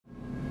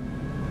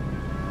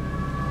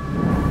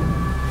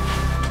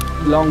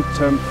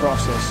long-term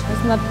process.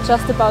 It's not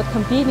just about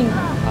competing.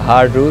 A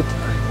hard route,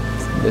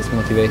 this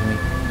motivates me.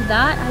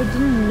 That I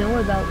didn't know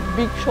about.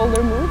 Big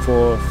shoulder move.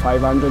 For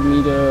 500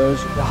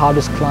 meters. The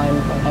hardest climb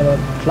I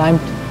ever climbed.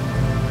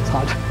 It's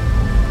hard.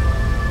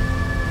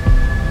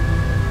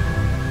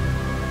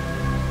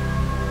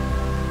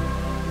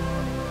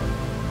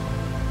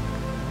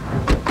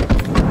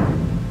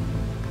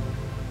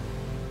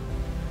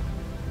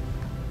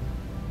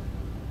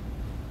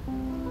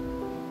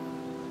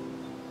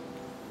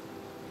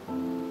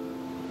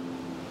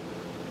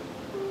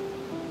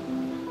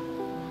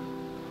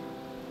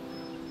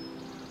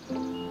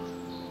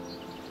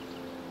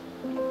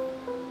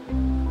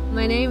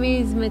 My name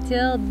is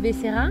Mathilde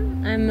Becerra.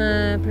 I'm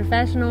a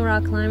professional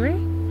rock climber.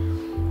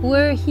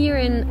 We're here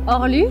in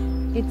Orlu.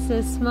 It's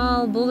a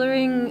small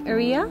bouldering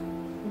area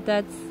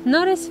that's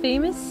not as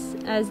famous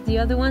as the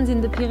other ones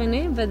in the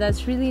Pyrenees, but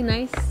that's really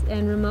nice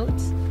and remote.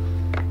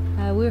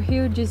 We're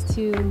here just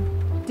to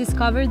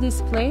discover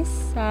this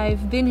place.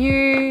 I've been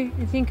here,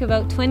 I think,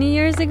 about 20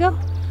 years ago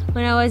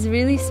when I was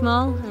really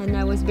small and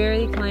I was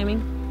barely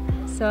climbing.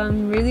 So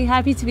I'm really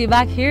happy to be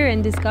back here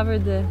and discover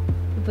the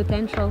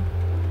potential.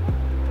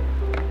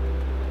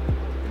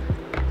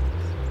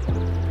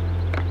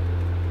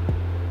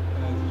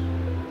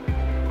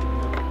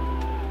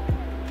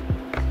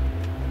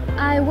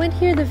 I went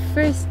here the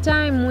first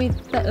time with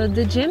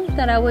the gym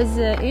that I was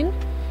in,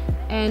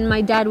 and my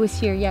dad was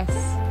here, yes.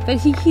 But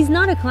he's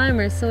not a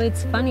climber, so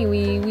it's funny.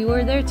 We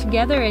were there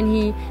together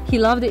and he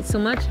loved it so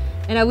much,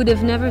 and I would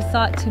have never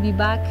thought to be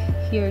back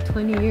here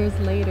 20 years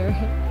later.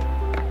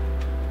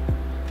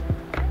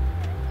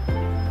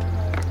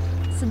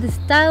 So the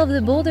style of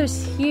the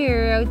boulders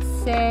here, I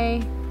would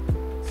say,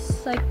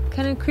 it's like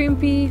kind of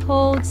crimpy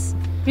holds,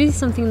 really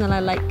something that I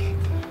like.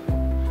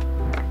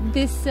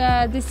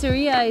 This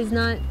area is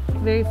not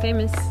very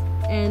famous,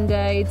 and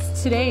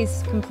today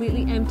is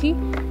completely empty,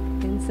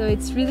 and so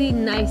it's really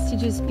nice to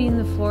just be in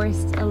the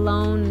forest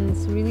alone, and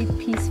it's really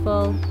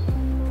peaceful.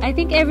 I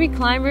think every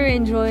climber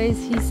enjoys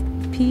his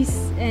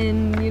peace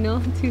and, you know,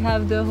 to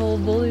have the whole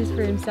boulders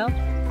for himself.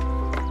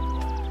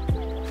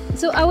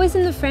 So I was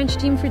in the French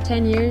team for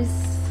 10 years,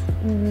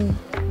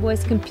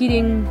 was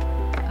competing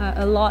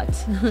a lot.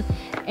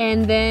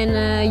 And then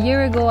a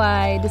year ago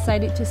I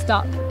decided to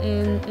stop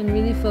and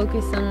really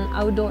focus on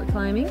outdoor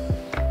climbing.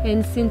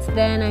 And since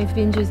then I've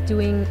been just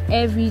doing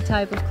every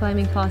type of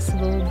climbing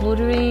possible.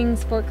 Bouldering,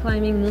 sport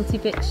climbing,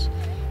 multi-pitch,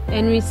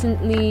 and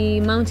recently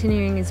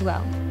mountaineering as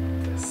well.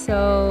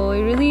 So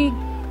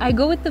I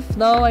go with the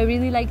flow, I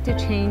really like to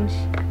change,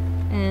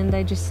 and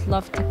I just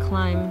love to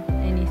climb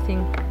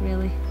anything,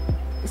 really.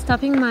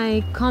 Stopping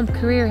my comp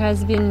career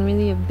has been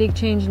really a big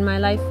change in my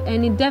life,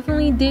 and it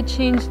definitely did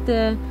change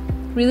the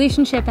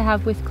relationship I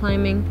have with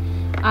climbing.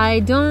 I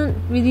don't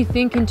really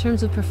think in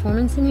terms of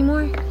performance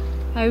anymore.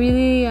 I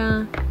really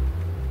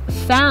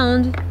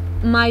found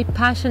my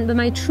passion, but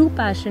my true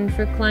passion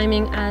for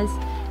climbing as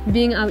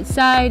being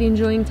outside,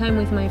 enjoying time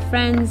with my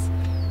friends,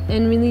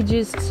 and really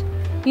just,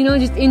 you know,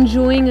 just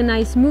enjoying a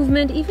nice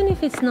movement, even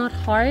if it's not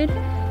hard.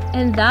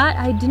 And that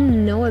I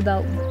didn't know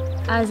about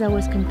as I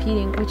was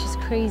competing, which is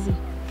crazy.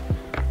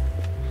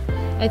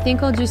 I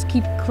think I'll just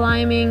keep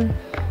climbing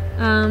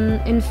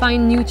and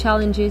find new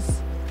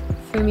challenges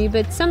for me.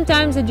 But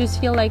sometimes I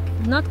just feel like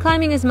not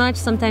climbing as much.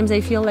 Sometimes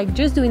I feel like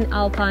just doing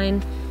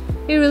alpine.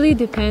 It really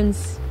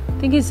depends. I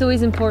think it's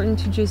always important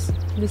to just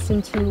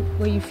listen to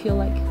what you feel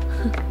like.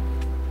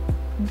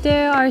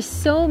 There are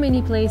so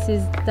many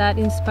places that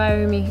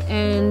inspire me,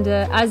 and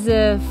as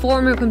a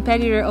former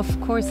competitor, of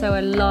course I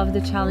would love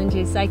the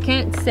challenges. I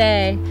can't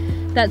say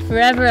that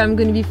forever I'm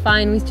going to be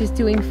fine with just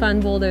doing fun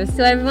boulders.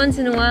 So every once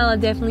in a while I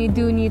definitely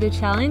do need a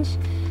challenge.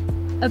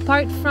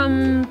 Apart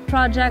from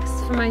projects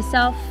for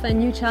myself and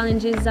new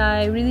challenges,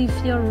 I really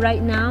feel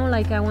right now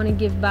like I want to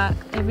give back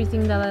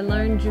everything that I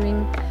learned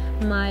during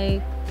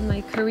my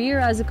career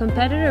as a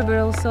competitor, but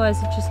also as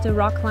just a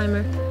rock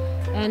climber.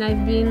 And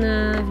I've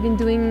been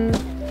doing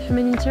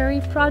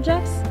humanitarian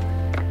projects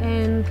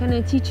and kind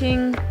of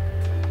teaching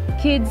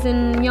kids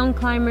and young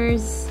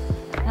climbers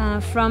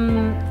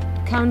from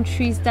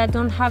countries that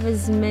don't have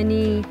as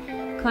many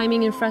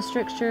climbing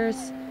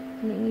infrastructures,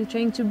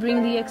 trying to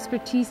bring the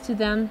expertise to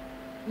them.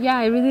 Yeah,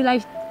 I really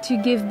like to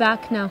give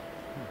back now.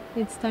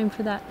 It's time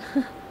for that.